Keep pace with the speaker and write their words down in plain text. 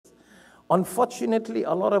Unfortunately,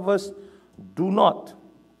 a lot of us do not.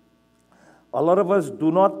 A lot of us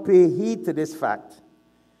do not pay heed to this fact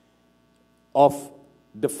of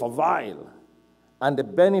the fadail and the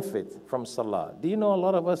benefit from salah. Do you know a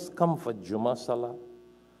lot of us come for Jummah salah?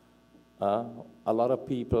 A lot of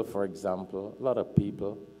people, for example,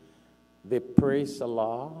 they pray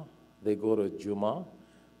salah, they go to Jummah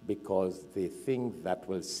because they think that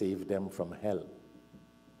will save them from hell.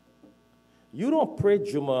 You don't pray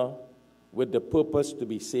Jummah with the purpose to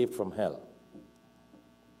be saved from hell.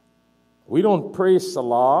 We don't pray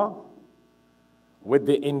salah with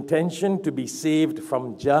the intention to be saved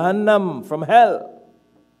from Jahannam, from hell.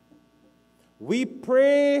 We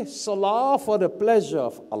pray salah for the pleasure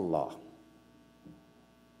of Allah.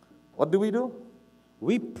 What do?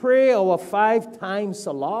 We pray our 5 times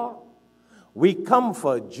salah. We come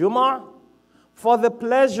for Jummah for the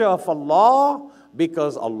pleasure of Allah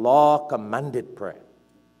because Allah commanded prayer.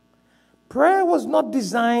 Prayer was not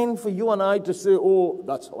designed for you and I to say, oh,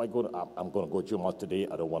 that's how I'm going to go Jummah today.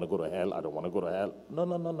 I don't want to go to hell. I don't want to go to hell.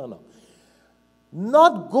 No.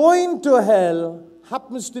 Not going to hell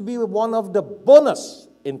happens to be one of the bonus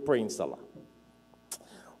in praying salah.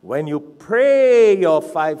 When you pray your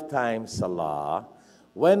 5 times salah,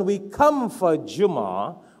 when we come for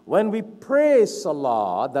Jummah, when we pray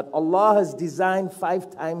salah that Allah has designed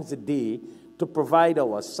 5 times a day to provide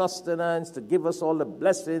our sustenance, to give us all the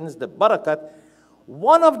blessings, the barakat,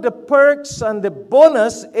 one of the perks and the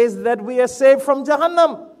bonus is that we are saved from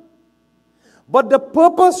Jahannam. But the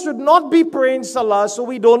purpose should not be praying salah so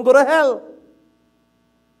we don't go to hell.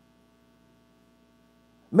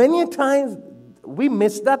 Many times we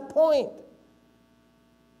miss that point.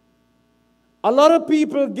 A lot of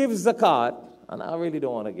people give zakat, and I really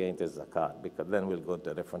don't want to get into zakat because then we'll go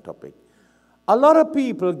to a different topic. A lot of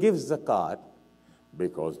people give zakat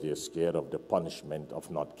because they're scared of the punishment of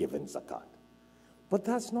not giving zakat. But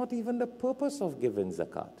that's not even the purpose of giving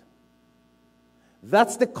zakat.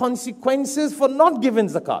 That's the consequences for not giving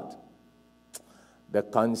zakat. The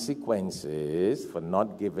consequences for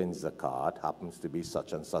not giving zakat happens to be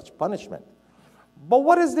such and such punishment. But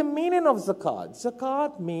what is the meaning of zakat?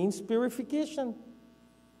 Zakat means purification.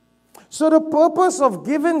 So the purpose of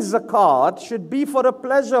giving zakat should be for the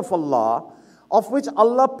pleasure of Allah, of which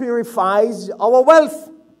Allah purifies our wealth.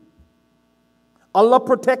 Allah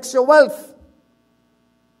protects your wealth.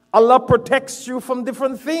 Allah protects you from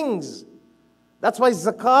different things. That's why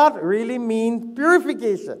zakat really means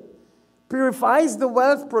purification. Purifies the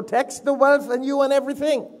wealth, protects the wealth and you and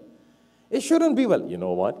everything. It shouldn't be, well, you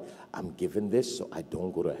know what? I'm giving this so I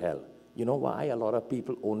don't go to hell. You know why a lot of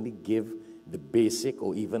people only give the basic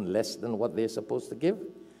or even less than what they're supposed to give?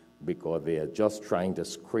 Because they are just trying to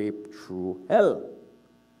scrape through hell.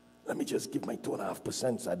 Let me just give my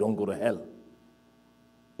 2.5% so I don't go to hell.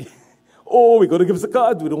 Oh, we got to give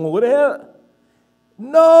zakat, we don't go to hell.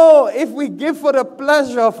 No, if we give for the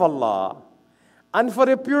pleasure of Allah and for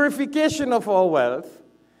the purification of our wealth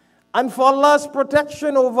and for Allah's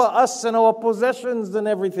protection over us and our possessions and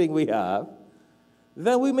everything we have,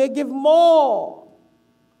 then we may give more.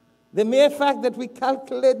 The mere fact that we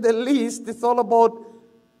calculate the least, it's all about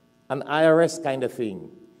an IRS kind of thing.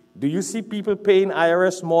 Do you see people paying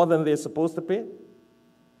IRS more than they're supposed to pay?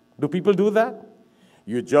 Do people do that?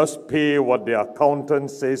 You just pay what the accountant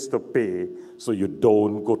says to pay so you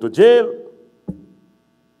don't go to jail.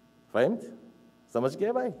 Fahmt? Samajh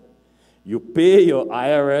gaya bhai? You pay your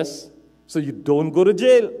IRS so you don't go to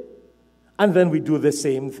jail. And then we do the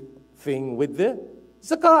same thing with the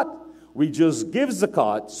zakat. We just give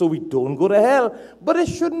zakat so we don't go to hell. But it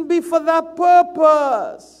shouldn't be for that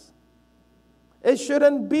purpose. It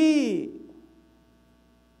shouldn't be.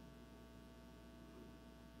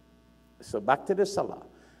 So back to the salah.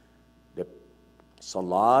 The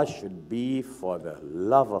salah should be for the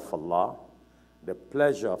love of Allah, the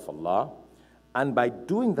pleasure of Allah. And by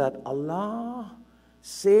doing that, Allah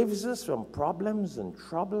saves us from problems and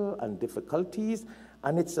trouble and difficulties.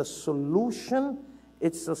 And it's a solution.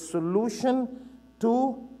 It's a solution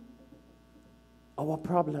to our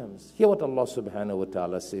problems. Hear what Allah subhanahu wa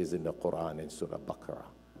ta'ala says in the Quran in Surah Baqarah.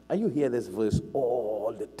 And you hear this verse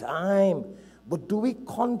all the time. But do we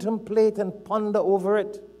contemplate and ponder over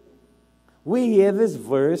it? We hear this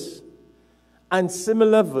verse and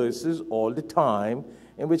similar verses all the time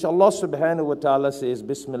in which Allah subhanahu wa ta'ala says,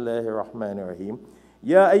 Bismillahir Rahmanir Rahim,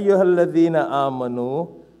 Ya ayyuhalladhina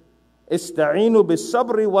amanu, ista'inu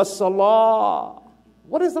bis-sabri was-salah.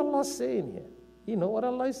 What is Allah saying here? You know what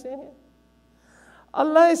Allah is saying here?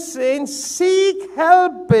 Allah is saying, seek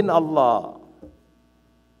help in Allah.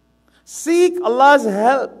 Seek Allah's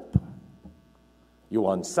help. You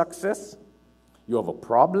want success? You have a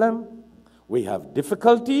problem? We have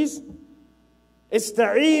difficulties.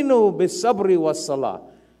 Ista'inu bis-sabri was-salah.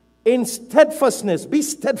 In steadfastness, be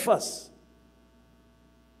steadfast.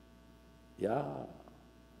 Yeah.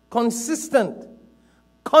 Consistent,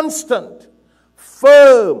 constant,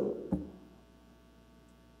 firm.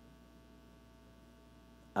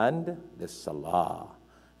 And the salah.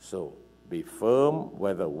 So be firm,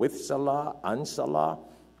 whether with salah and salah.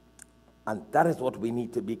 And that is what we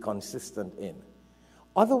need to be consistent in.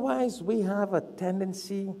 Otherwise, we have a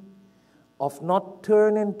tendency of not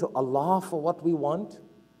turning to Allah for what we want.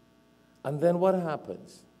 And then what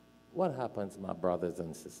happens? What happens, my brothers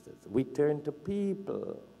and sisters? We turn to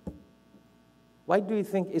people. Why do you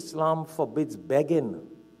think Islam forbids begging?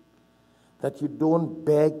 That you don't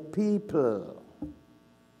beg people.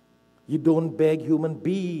 You don't beg human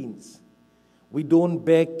beings. We don't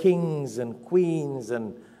beg kings and queens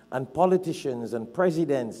and politicians and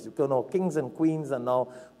presidents. You know, kings and queens, and now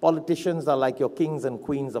politicians are like your kings and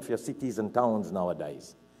queens of your cities and towns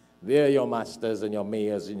nowadays. They're your masters and your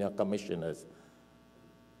mayors and your commissioners.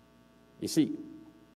 You see,